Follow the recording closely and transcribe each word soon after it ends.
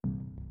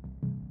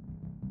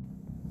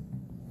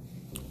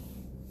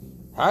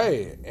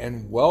Hi,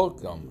 and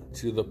welcome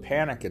to the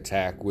Panic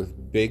Attack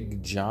with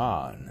Big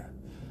John,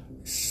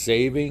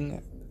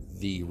 saving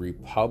the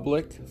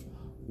Republic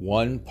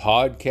one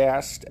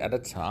podcast at a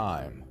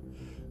time.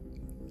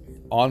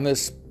 On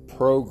this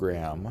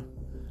program,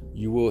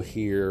 you will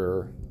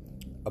hear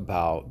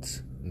about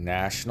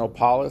national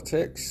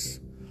politics,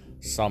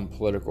 some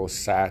political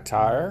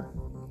satire,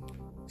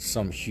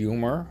 some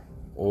humor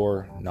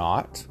or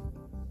not.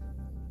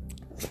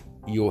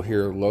 You'll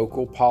hear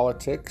local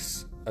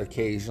politics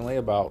occasionally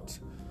about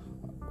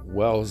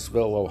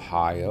Wellsville,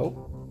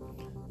 Ohio.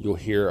 You'll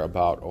hear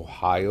about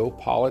Ohio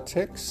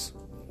politics.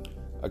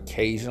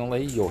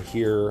 Occasionally, you'll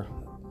hear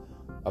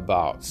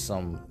about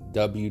some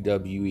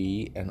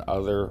WWE and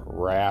other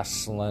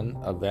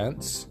wrestling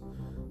events,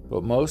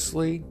 but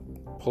mostly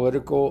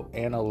political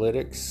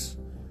analytics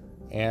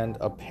and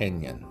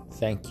opinion.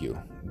 Thank you.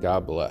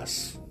 God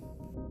bless.